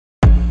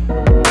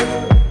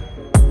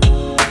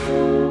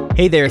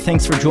Hey there,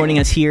 thanks for joining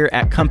us here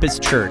at Compass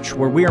Church,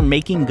 where we are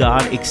making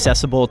God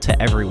accessible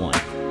to everyone.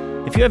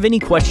 If you have any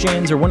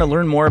questions or want to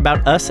learn more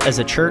about us as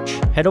a church,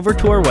 head over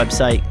to our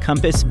website,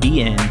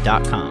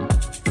 compassbn.com.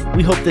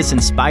 We hope this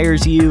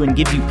inspires you and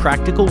gives you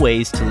practical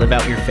ways to live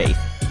out your faith.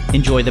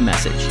 Enjoy the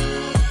message.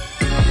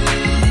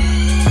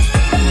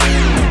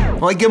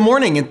 Well, good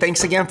morning, and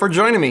thanks again for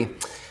joining me.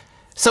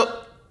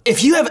 So,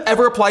 if you have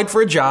ever applied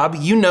for a job,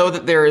 you know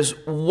that there is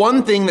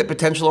one thing that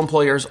potential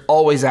employers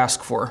always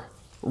ask for: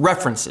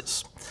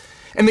 references.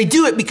 And they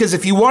do it because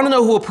if you want to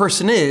know who a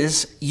person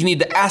is, you need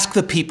to ask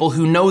the people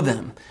who know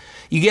them.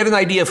 You get an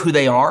idea of who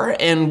they are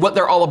and what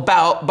they're all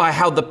about by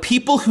how the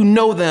people who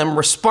know them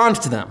respond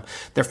to them,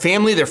 their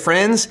family, their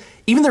friends,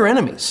 even their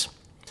enemies.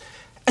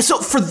 And so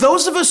for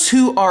those of us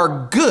who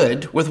are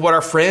good with what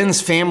our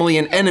friends, family,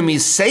 and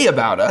enemies say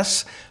about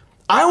us,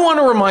 I want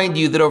to remind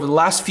you that over the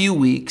last few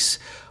weeks,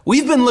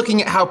 we've been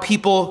looking at how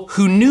people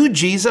who knew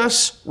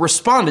Jesus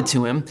responded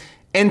to him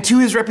and to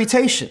his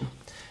reputation.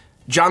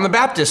 John the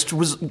Baptist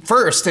was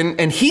first,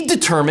 and he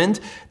determined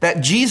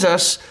that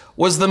Jesus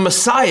was the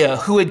Messiah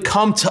who had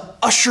come to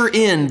usher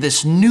in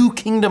this new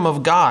kingdom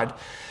of God.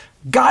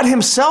 God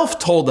himself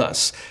told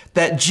us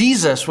that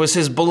Jesus was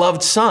his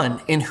beloved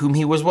Son, in whom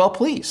he was well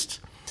pleased.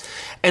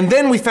 And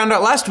then we found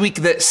out last week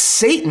that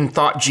Satan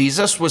thought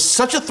Jesus was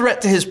such a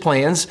threat to his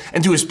plans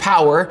and to his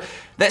power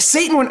that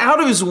Satan went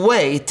out of his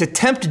way to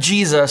tempt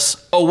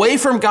Jesus away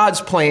from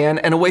God's plan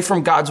and away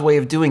from God's way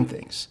of doing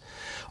things.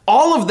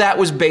 All of that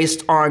was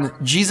based on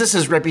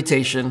Jesus'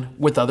 reputation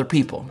with other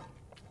people.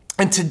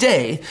 And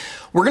today,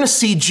 we're going to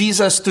see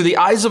Jesus through the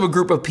eyes of a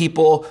group of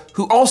people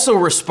who also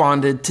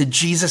responded to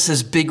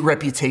Jesus' big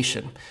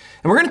reputation.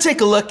 And we're going to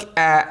take a look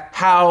at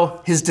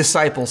how his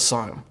disciples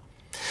saw him.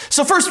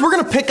 So first, we're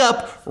going to pick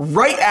up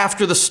right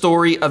after the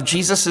story of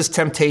Jesus'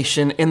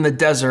 temptation in the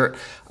desert,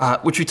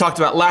 which we talked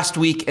about last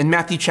week in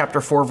Matthew chapter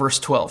 4, verse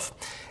 12.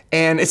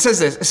 And it says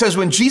this. It says,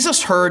 when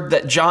Jesus heard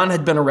that John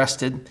had been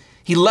arrested,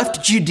 he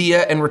left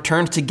Judea and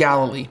returned to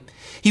Galilee.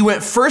 He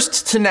went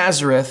first to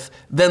Nazareth,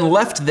 then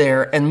left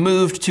there and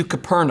moved to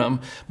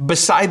Capernaum,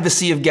 beside the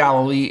Sea of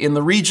Galilee, in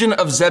the region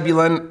of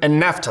Zebulun and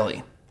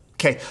Naphtali.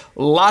 Okay,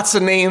 lots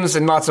of names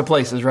and lots of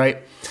places,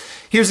 right?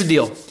 Here's the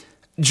deal.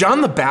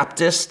 John the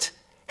Baptist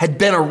had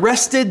been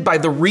arrested by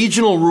the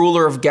regional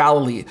ruler of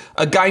Galilee,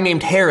 a guy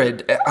named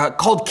Herod,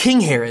 called King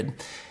Herod.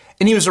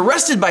 And he was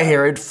arrested by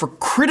Herod for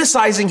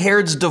criticizing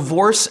Herod's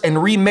divorce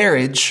and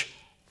remarriage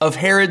of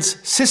Herod's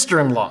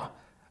sister-in-law.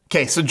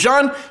 Okay, so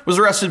John was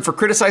arrested for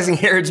criticizing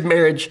Herod's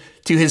marriage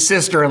to his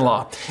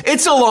sister-in-law.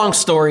 It's a long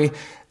story,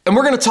 and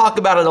we're going to talk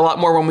about it a lot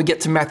more when we get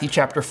to Matthew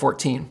chapter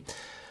 14.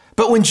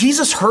 But when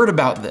Jesus heard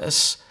about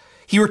this,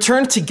 he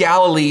returned to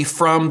Galilee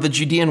from the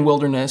Judean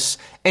wilderness,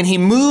 and he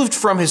moved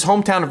from his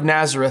hometown of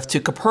Nazareth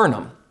to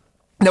Capernaum.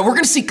 Now, we're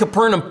going to see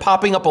Capernaum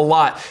popping up a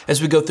lot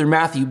as we go through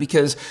Matthew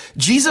because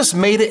Jesus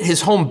made it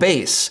his home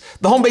base,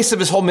 the home base of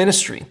his whole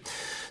ministry.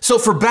 So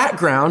for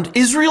background,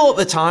 Israel at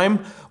the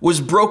time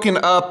was broken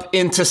up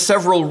into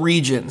several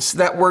regions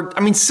that were,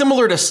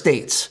 similar to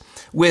states,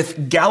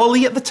 with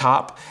Galilee at the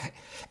top.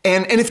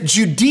 And if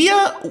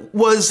Judea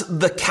was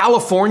the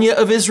California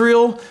of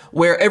Israel,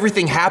 where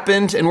everything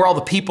happened and where all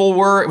the people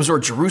were, it was where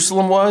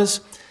Jerusalem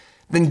was,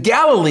 then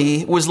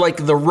Galilee was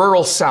like the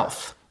rural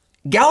south.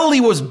 Galilee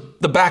was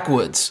the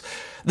backwoods.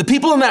 The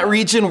people in that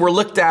region were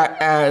looked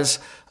at as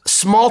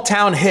small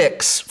town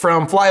hicks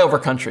from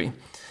flyover country.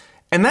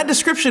 And that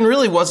description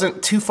really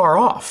wasn't too far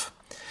off.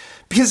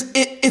 Because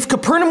if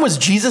Capernaum was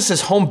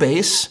Jesus' home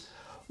base,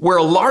 where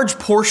a large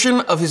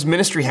portion of his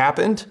ministry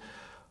happened,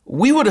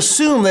 we would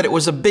assume that it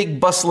was a big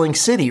bustling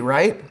city,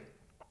 right?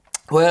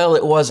 Well,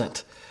 it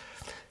wasn't.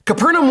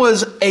 Capernaum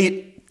was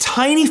a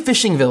tiny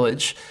fishing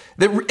village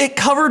that it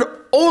covered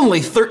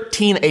only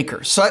 13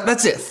 acres. So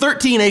that's it,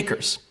 13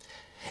 acres.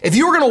 If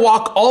you were going to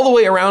walk all the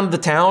way around the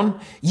town,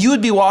 you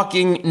would be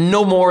walking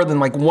no more than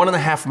like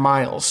 1.5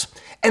 miles.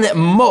 And at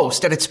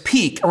most, at its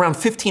peak, around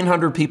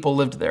 1,500 people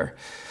lived there.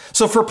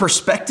 So for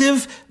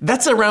perspective,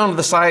 that's around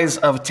the size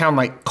of a town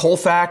like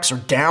Colfax or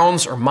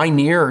Downs or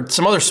Minear or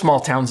some other small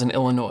towns in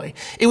Illinois.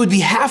 It would be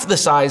half the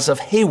size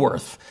of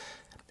Hayworth.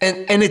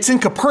 And it's in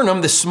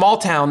Capernaum, this small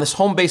town, this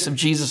home base of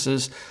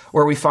Jesus's,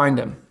 where we find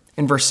him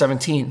in verse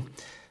 17.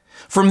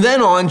 From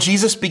then on,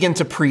 Jesus began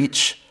to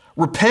preach,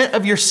 repent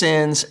of your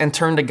sins and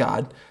turn to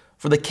God,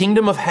 for the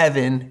kingdom of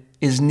heaven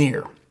is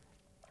near.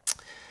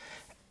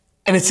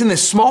 And it's in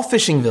this small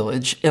fishing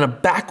village in a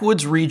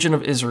backwoods region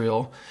of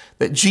Israel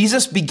that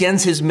Jesus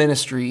begins his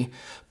ministry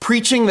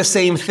preaching the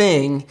same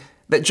thing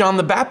that John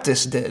the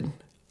Baptist did.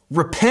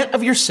 Repent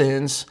of your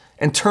sins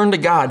and turn to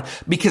God,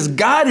 because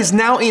God is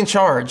now in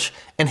charge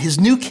and his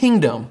new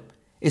kingdom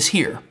is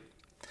here.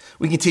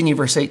 We continue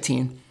verse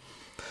 18.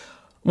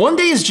 One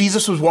day as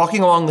Jesus was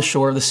walking along the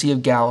shore of the Sea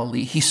of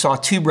Galilee, he saw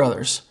two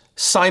brothers,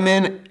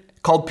 Simon,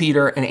 called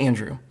Peter, and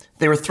Andrew.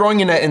 They were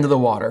throwing a net into the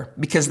water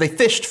because they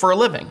fished for a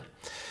living.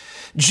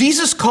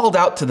 Jesus called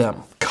out to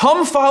them,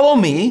 "Come follow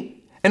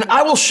me, and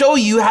I will show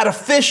you how to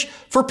fish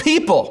for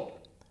people."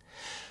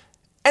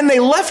 And they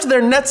left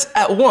their nets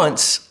at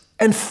once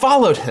and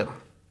followed him.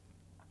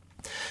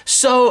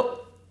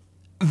 So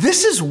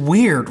this is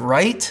weird,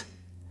 right?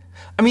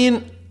 I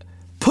mean,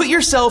 put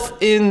yourself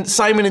in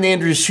Simon and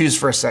Andrew's shoes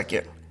for a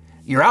second.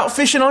 You're out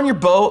fishing on your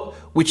boat,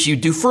 which you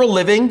do for a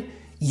living.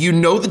 You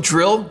know the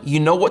drill. You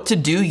know what to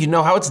do. You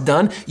know how it's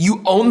done.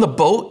 You own the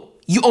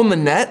boat. You own the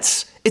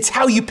nets. It's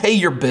how you pay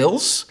your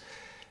bills.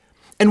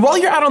 And while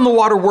you're out on the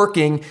water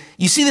working,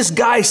 you see this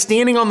guy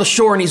standing on the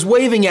shore and he's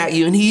waving at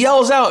you and he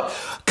yells out,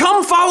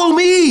 "Come follow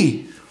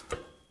me."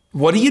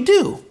 What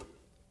do?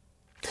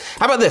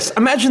 How about this?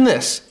 Imagine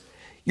this.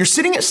 You're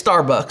sitting at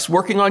Starbucks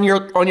working on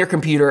your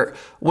computer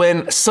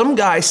when some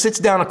guy sits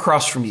down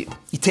across from you.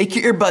 You take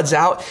your earbuds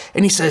out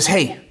and he says,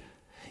 "Hey,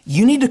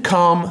 you need to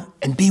come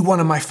and be one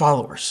of my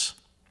followers."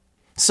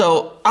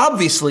 So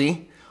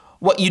obviously,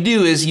 what you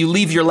do is you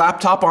leave your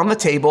laptop on the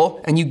table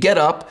and you get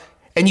up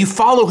and you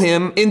follow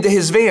him into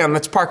his van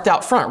that's parked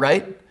out front,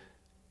 right?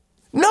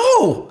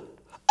 No,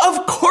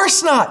 of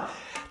course not.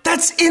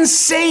 That's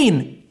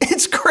insane.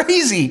 It's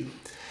crazy.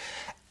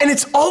 And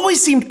it's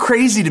always seemed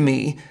crazy to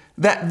me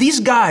that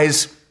these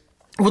guys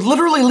would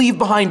literally leave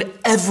behind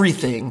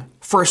everything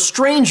for a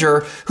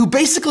stranger who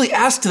basically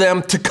asked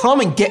them to come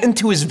and get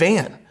into his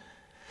van.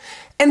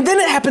 And then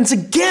it happens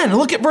again.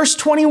 Look at verse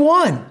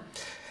 21.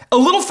 A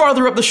little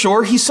farther up the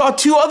shore, he saw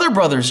two other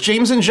brothers,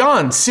 James and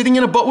John, sitting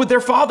in a boat with their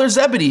father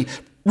Zebedee,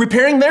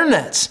 repairing their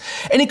nets.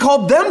 And he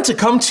called them to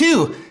come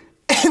too.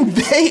 And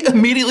they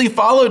immediately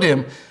followed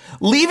him,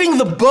 leaving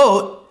the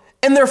boat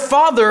and their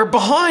father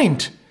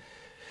behind.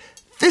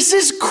 This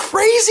is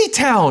crazy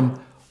town.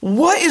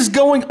 What is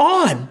going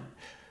on?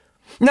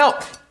 Now,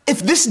 if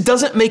this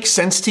doesn't make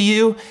sense to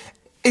you,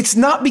 it's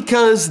not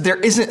because there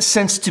isn't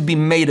sense to be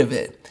made of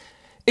it.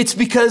 It's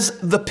because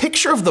the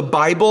picture of the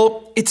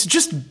Bible, it's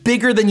just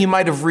bigger than you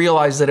might have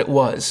realized that it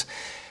was.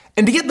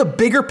 And to get the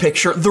bigger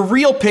picture, the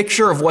real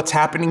picture of what's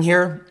happening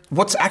here,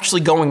 what's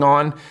actually going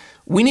on,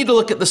 we need to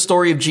look at the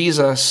story of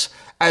Jesus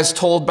as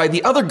told by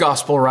the other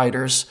gospel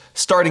writers,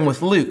 starting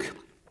with Luke.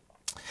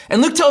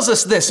 And Luke tells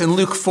us this in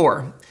Luke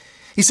 4.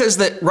 He says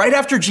that right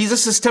after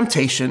Jesus'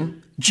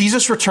 temptation,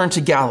 Jesus returned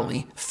to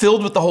Galilee,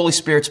 filled with the Holy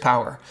Spirit's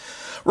power.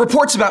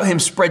 Reports about him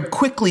spread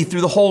quickly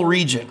through the whole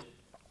region.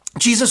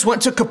 Jesus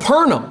went to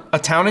Capernaum, a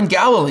town in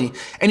Galilee,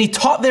 and he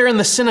taught there in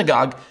the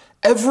synagogue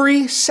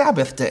every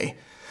Sabbath day.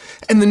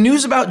 And the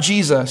news about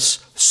Jesus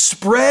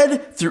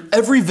spread through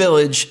every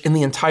village in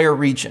the entire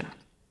region.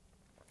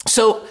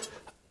 So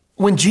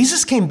when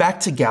Jesus came back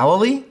to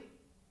Galilee,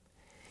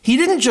 he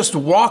didn't just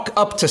walk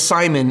up to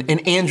Simon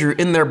and Andrew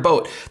in their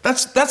boat.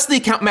 That's the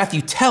account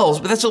Matthew tells,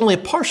 but that's only a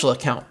partial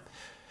account.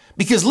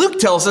 Because Luke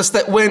tells us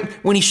that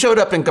when he showed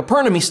up in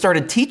Capernaum, he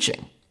started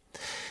teaching.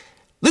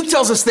 Luke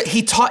tells us that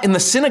he taught in the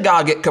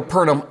synagogue at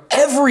Capernaum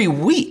every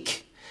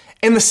week.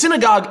 And the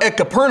synagogue at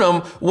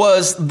Capernaum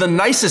was the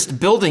nicest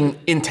building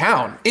in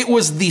town. It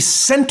was the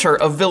center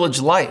of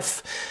village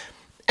life.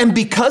 And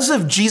because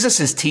of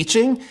Jesus'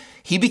 teaching,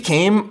 he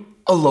became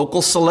a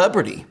local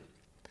celebrity.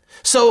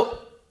 So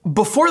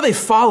before they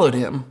followed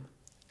him,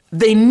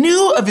 they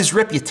knew of his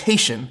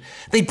reputation.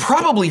 They'd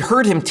probably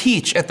heard him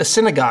teach at the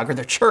synagogue or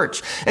the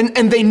church,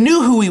 and they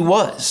knew who he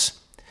was.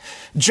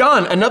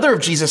 John, another of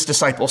Jesus'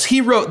 disciples,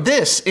 he wrote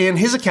this in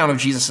his account of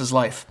Jesus'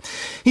 life.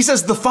 He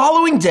says, "The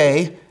following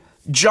day,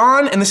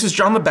 John," and this is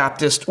John the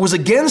Baptist, "was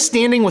again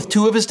standing with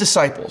two of his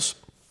disciples.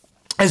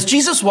 As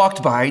Jesus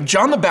walked by,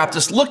 John the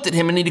Baptist looked at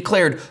him and he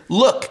declared,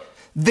 'Look,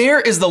 there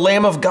is the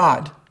Lamb of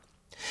God.'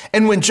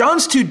 And when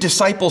John's two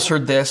disciples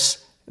heard this,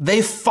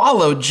 they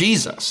followed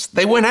Jesus.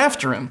 They went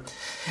after him.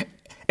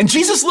 And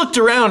Jesus looked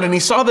around and he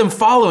saw them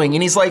following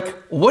and he's like,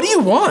 'What do you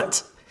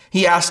want?'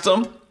 He asked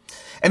them.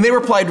 And they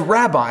replied,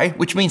 'Rabbi,'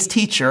 which means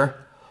teacher,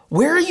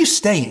 'where are you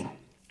staying?'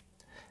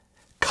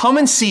 'Come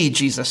and see,'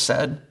 Jesus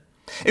said.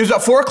 It was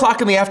about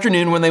 4:00 in the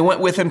afternoon when they went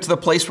with him to the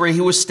place where he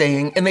was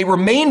staying, and they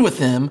remained with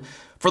him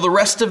for the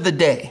rest of the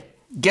day.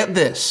 Get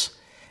this.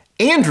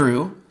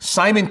 Andrew,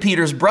 Simon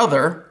Peter's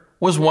brother,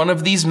 was one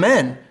of these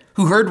men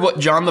who heard what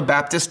John the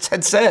Baptist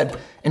had said,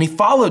 and he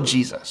followed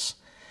Jesus.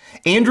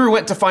 Andrew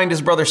went to find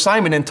his brother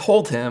Simon and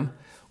told him,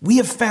 'We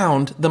have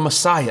found the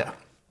Messiah.'"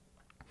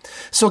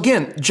 So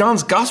again,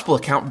 John's gospel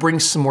account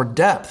brings some more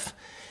depth.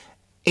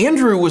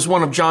 Andrew was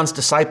one of John's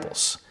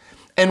disciples.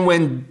 And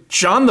when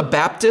John the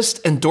Baptist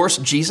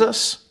endorsed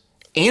Jesus,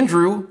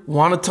 Andrew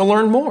wanted to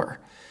learn more.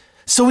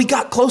 So he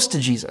got close to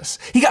Jesus.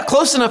 He got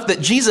close enough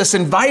that Jesus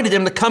invited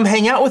him to come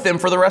hang out with him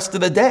for the rest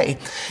of the day.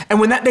 And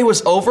when that day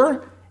was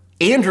over,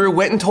 Andrew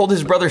went and told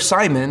his brother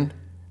Simon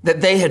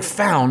that they had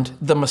found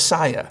the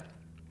Messiah.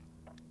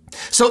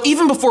 So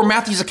even before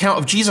Matthew's account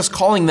of Jesus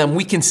calling them,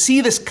 we can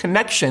see this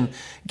connection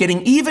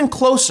getting even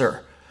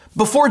closer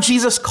before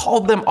Jesus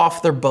called them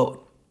off their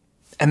boat.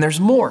 And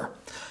there's more.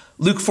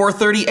 Luke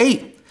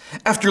 4:38.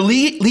 After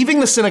leaving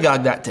the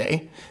synagogue that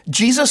day,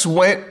 Jesus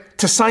went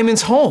to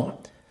Simon's home,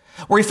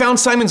 where he found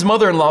Simon's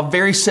mother-in-law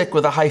very sick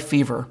with a high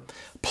fever.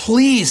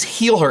 "Please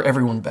heal her,"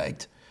 everyone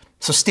begged.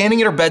 So standing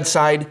at her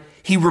bedside,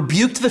 he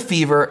rebuked the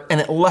fever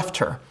and it left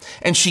her.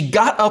 And she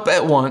got up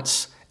at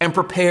once and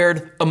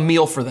prepared a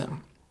meal for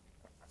them.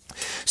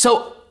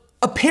 So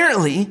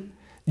apparently,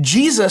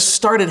 Jesus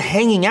started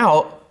hanging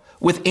out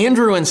with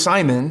Andrew and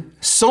Simon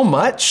so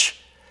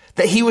much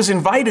that he was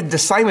invited to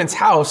Simon's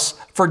house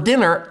for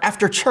dinner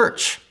after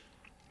church.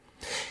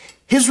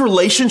 His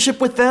relationship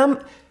with them,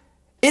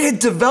 it had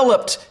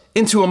developed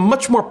into a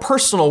much more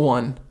personal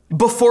one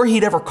before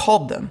he'd ever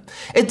called them.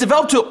 It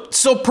developed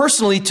so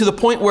personally to the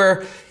point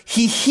where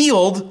he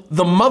healed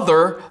the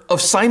mother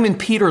of Simon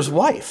Peter's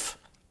wife.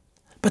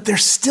 But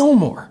there's still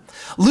more.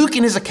 Luke,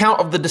 in his account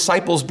of the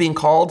disciples being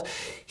called,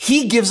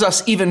 he gives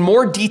us even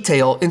more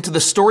detail into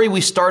the story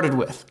we started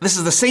with. This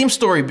is the same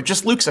story, but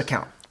just Luke's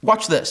account.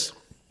 Watch this.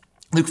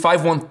 Luke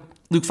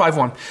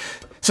 5:1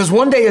 says,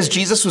 "One day as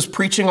Jesus was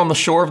preaching on the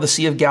shore of the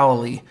Sea of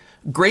Galilee,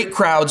 great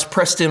crowds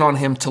pressed in on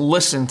him to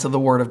listen to the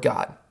word of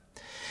God.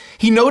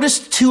 He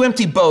noticed 2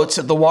 empty boats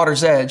at the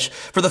water's edge,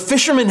 for the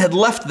fishermen had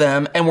left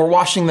them and were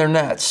washing their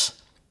nets.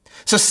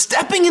 So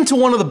stepping into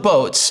one of the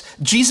boats,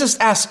 Jesus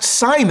asked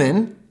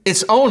Simon,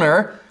 its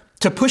owner,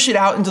 to push it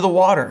out into the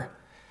water.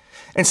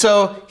 And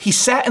so he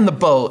sat in the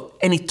boat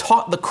and he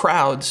taught the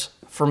crowds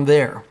from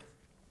there."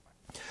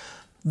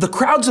 The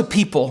crowds of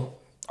people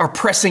are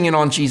pressing in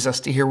on Jesus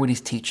to hear what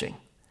he's teaching.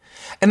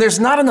 And there's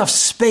not enough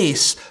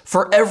space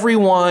for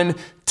everyone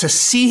to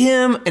see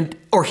him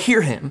or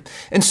hear him.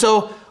 And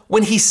so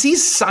when he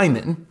sees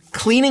Simon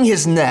cleaning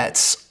his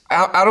nets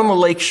out on the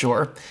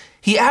lakeshore,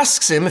 he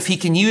asks him if he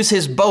can use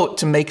his boat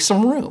to make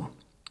some room.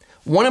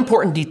 One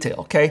important detail,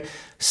 okay?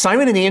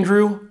 Simon and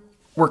Andrew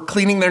were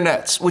cleaning their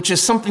nets, which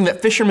is something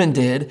that fishermen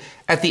did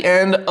at the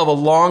end of a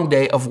long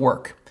day of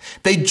work.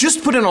 They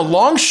just put in a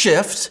long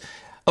shift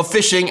of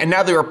fishing, and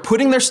now they were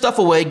putting their stuff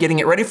away, getting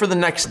it ready for the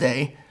next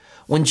day,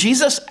 when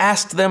Jesus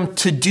asked them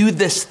to do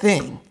this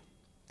thing.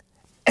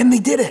 And they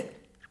did it.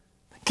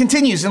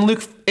 Continues in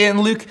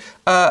Luke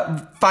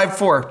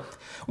 5:4.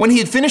 "When he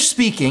had finished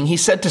speaking, he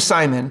said to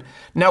Simon,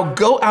 'Now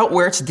go out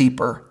where it's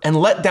deeper and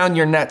let down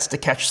your nets to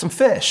catch some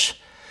fish.'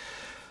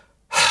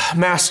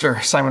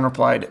 'Master,' Simon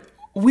replied,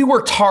 'we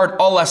worked hard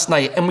all last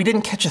night and we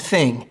didn't catch a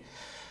thing.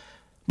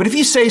 But if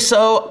you say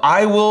so,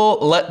 I will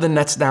let the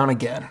nets down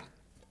again.'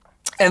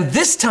 And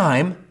this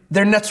time,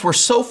 their nets were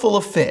so full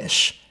of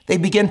fish, they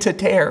began to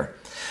tear.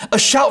 A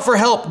shout for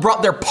help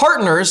brought their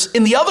partners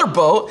in the other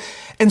boat,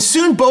 and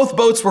soon both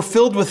boats were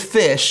filled with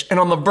fish and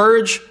on the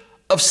verge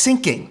of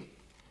sinking."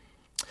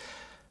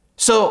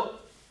 So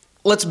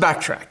let's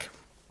backtrack.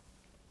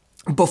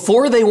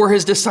 Before they were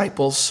his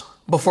disciples,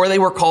 before they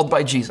were called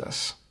by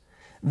Jesus,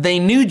 they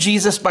knew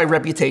Jesus by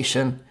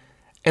reputation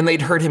and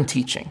they'd heard him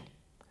teaching.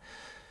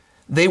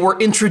 They were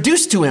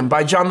introduced to him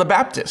by John the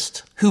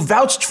Baptist, who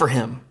vouched for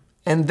him.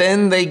 And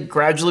then they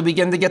gradually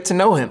began to get to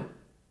know him,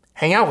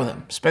 hang out with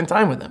him, spend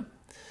time with him.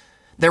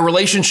 Their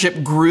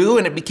relationship grew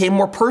and it became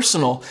more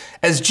personal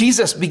as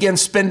Jesus began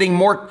spending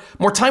more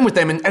time with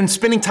them and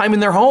spending time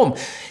in their home.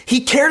 He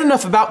cared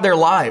enough about their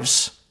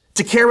lives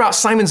to care about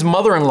Simon's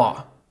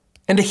mother-in-law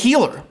and to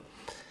heal her.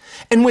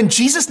 And when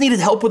Jesus needed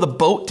help with a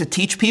boat to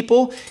teach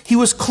people, he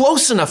was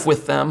close enough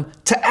with them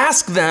to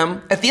ask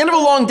them at the end of a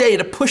long day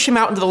to push him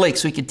out into the lake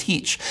so he could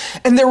teach.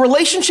 And their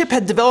relationship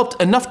had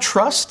developed enough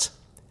trust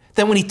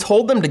that when he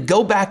told them to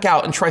go back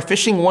out and try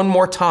fishing one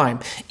more time,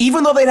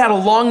 even though they'd had a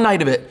long night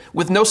of it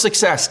with no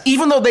success,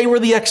 even though they were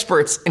the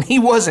experts and he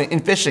wasn't in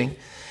fishing,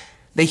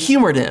 they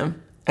humored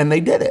him and they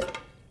did it.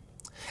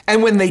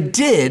 And when they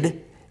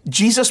did,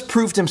 Jesus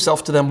proved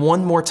himself to them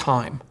one more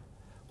time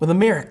with a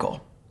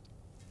miracle.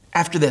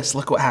 After this,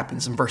 look what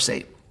happens in verse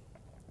 8.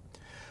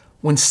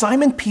 "When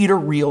Simon Peter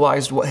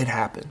realized what had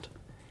happened,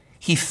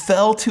 he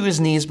fell to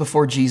his knees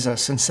before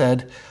Jesus and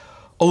said,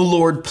 'O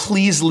Lord,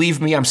 please leave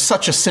me. I'm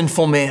such a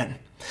sinful man.'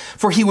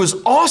 For he was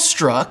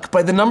awestruck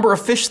by the number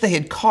of fish they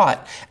had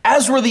caught,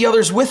 as were the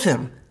others with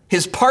him.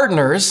 His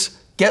partners,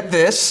 get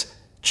this,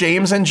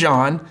 James and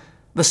John,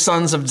 the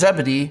sons of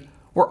Zebedee,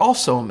 were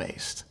also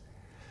amazed."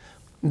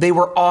 They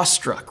were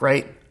awestruck,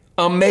 right?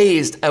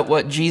 Amazed at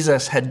what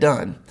Jesus had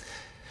done.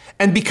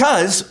 And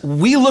because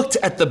we looked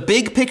at the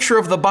big picture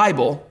of the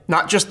Bible,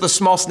 not just the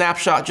small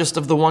snapshot just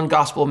of the one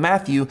Gospel of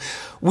Matthew,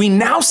 we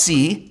now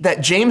see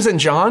that James and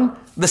John,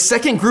 the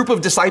second group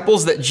of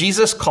disciples that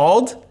Jesus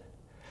called,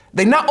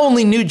 they not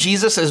only knew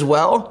Jesus as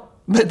well,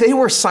 but they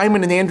were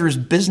Simon and Andrew's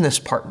business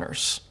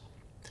partners.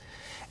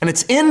 And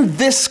it's in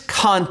this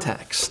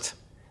context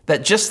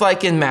that, just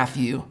like in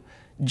Matthew,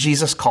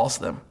 Jesus calls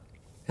them.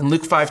 In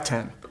Luke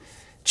 5:10,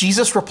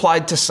 Jesus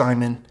replied to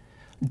Simon,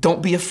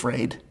 "Don't be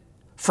afraid.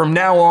 From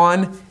now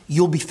on,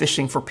 you'll be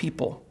fishing for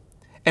people."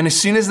 And as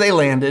soon as they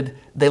landed,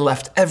 they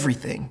left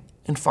everything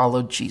and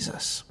followed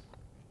Jesus.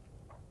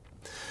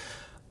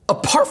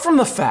 Apart from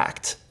the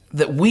fact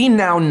that we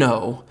now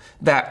know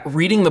that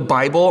reading the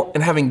Bible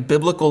and having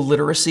biblical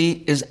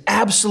literacy is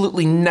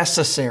absolutely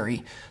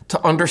necessary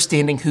to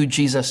understanding who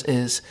Jesus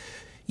is,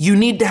 you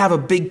need to have a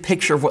big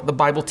picture of what the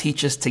Bible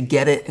teaches to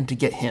get it and to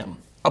get him.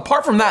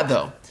 Apart from that,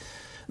 though,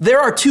 there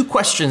are 2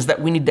 questions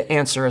that we need to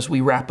answer as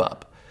we wrap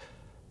up.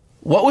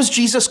 What was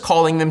Jesus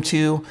calling them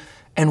to,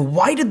 and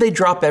why did they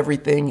drop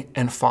everything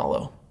and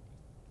follow?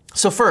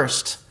 So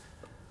first,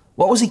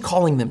 what was he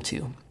calling them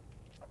to?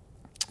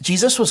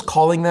 Jesus was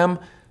calling them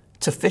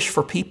to fish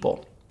for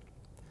people.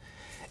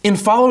 In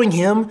following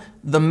him,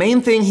 the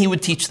main thing he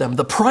would teach them,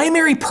 the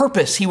primary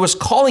purpose he was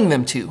calling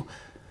them to,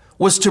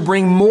 was to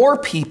bring more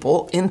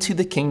people into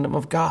the kingdom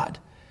of God,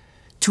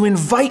 to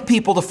invite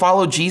people to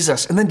follow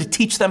Jesus and then to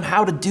teach them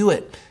how to do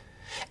it.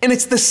 And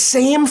it's the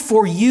same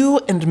for you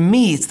and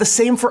me. It's the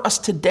same for us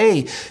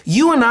today.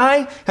 You and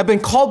I have been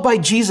called by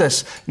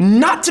Jesus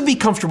not to be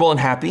comfortable and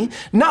happy,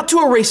 not to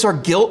erase our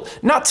guilt,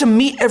 not to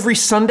meet every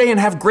Sunday and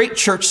have great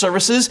church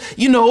services.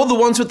 You know, the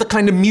ones with the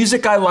kind of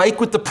music I like,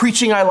 with the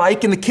preaching I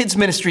like, and the kids'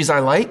 ministries I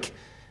like.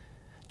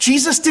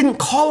 Jesus didn't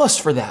call us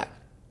for that.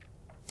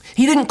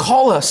 He didn't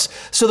call us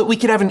so that we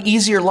could have an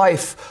easier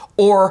life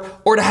or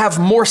to have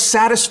more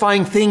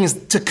satisfying things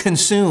to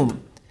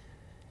consume.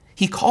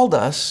 He called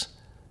us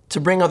to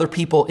bring other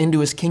people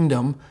into his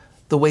kingdom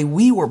the way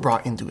we were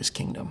brought into his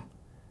kingdom.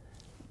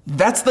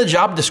 That's the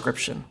job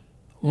description.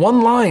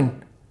 One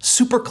line,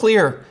 super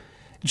clear.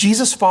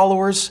 Jesus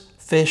followers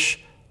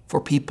fish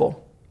for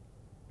people.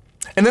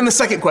 And then the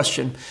second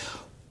question,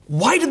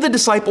 why did the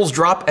disciples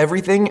drop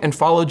everything and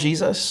follow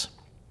Jesus?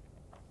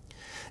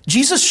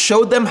 Jesus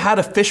showed them how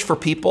to fish for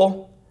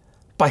people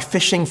by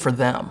fishing for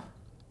them.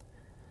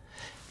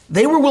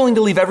 They were willing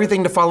to leave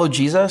everything to follow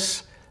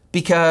Jesus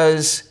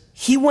because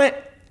he went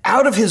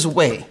out of his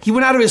way. He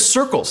went out of his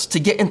circles to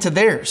get into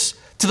theirs,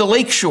 to the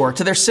lakeshore,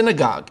 to their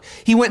synagogue.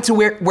 He went to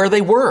where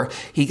they were.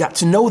 He got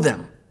to know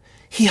them.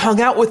 He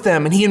hung out with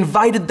them and he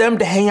invited them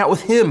to hang out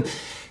with him.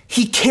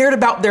 He cared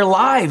about their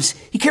lives.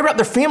 He cared about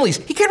their families.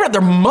 He cared about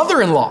their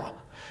mother-in-law.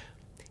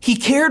 He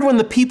cared when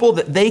the people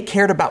that they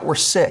cared about were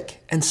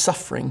sick and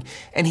suffering,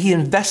 and he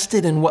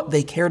invested in what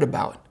they cared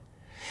about.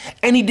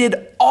 And he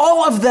did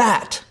all of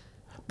that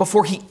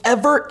before he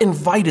ever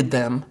invited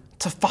them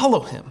to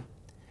follow him.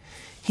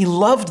 He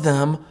loved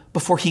them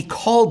before he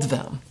called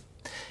them.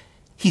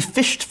 He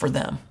fished for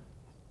them.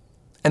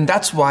 And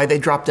that's why they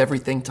dropped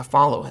everything to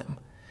follow him.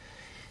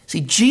 See,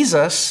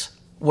 Jesus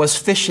was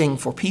fishing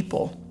for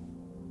people.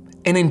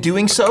 And in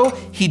doing so,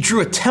 he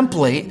drew a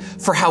template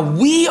for how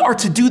we are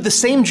to do the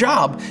same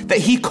job that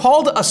he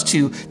called us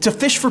to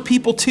fish for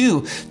people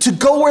too, to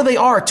go where they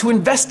are, to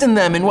invest in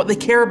them and what they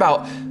care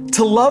about,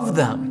 to love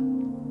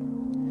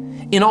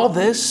them. In all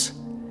this,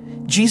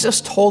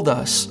 Jesus told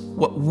us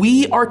what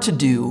we are to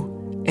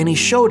do, and he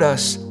showed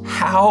us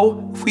how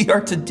we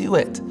are to do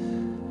it.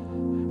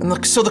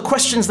 And so the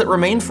questions that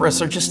remain for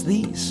us are just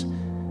these.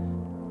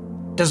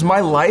 Does my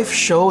life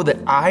show that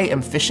I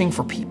am fishing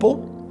for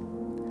people?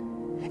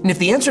 And if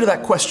the answer to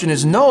that question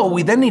is no,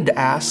 we then need to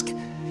ask,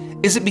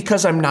 is it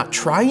because I'm not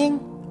trying,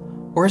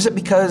 or is it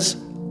because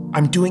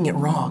I'm doing it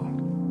wrong?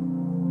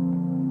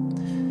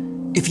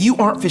 If you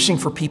aren't fishing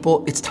for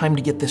people, it's time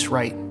to get this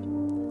right.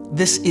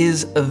 This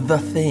is the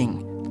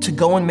thing, to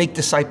go and make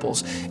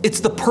disciples.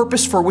 It's the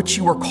purpose for which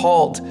you were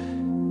called.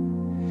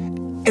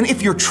 And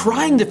if you're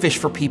trying to fish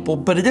for people,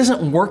 but it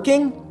isn't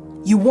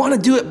working, you want to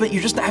do it, but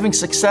you're just not having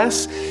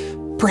success,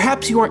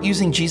 perhaps you aren't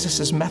using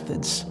Jesus's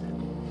methods.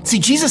 See,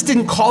 Jesus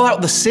didn't call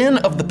out the sin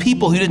of the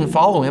people who didn't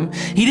follow him.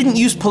 He didn't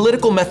use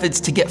political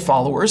methods to get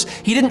followers.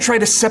 He didn't try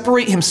to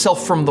separate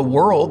himself from the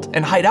world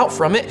and hide out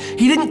from it.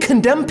 He didn't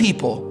condemn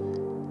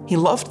people. He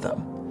loved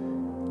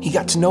them. He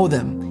got to know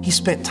them. He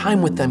spent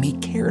time with them. He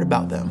cared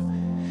about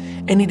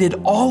them. And he did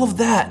all of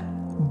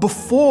that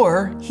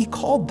before he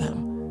called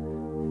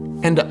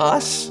them. And to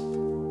us,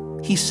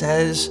 he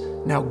says,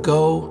 now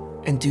go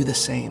and do the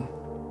same.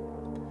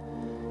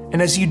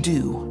 And as you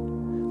do,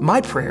 my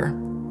prayer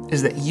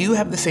is that you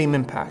have the same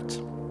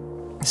impact,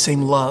 the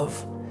same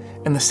love,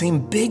 and the same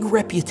big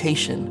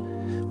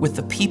reputation with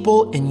the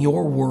people in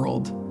your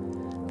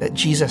world that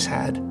Jesus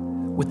had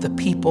with the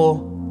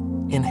people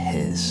in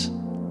his.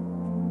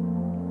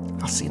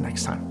 I'll see you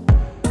next time.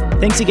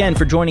 Thanks again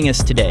for joining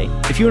us today.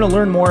 If you want to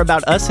learn more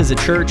about us as a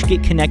church,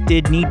 get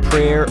connected, need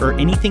prayer, or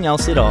anything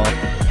else at all,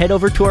 head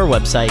over to our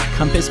website,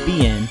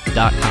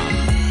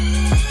 compassbn.com.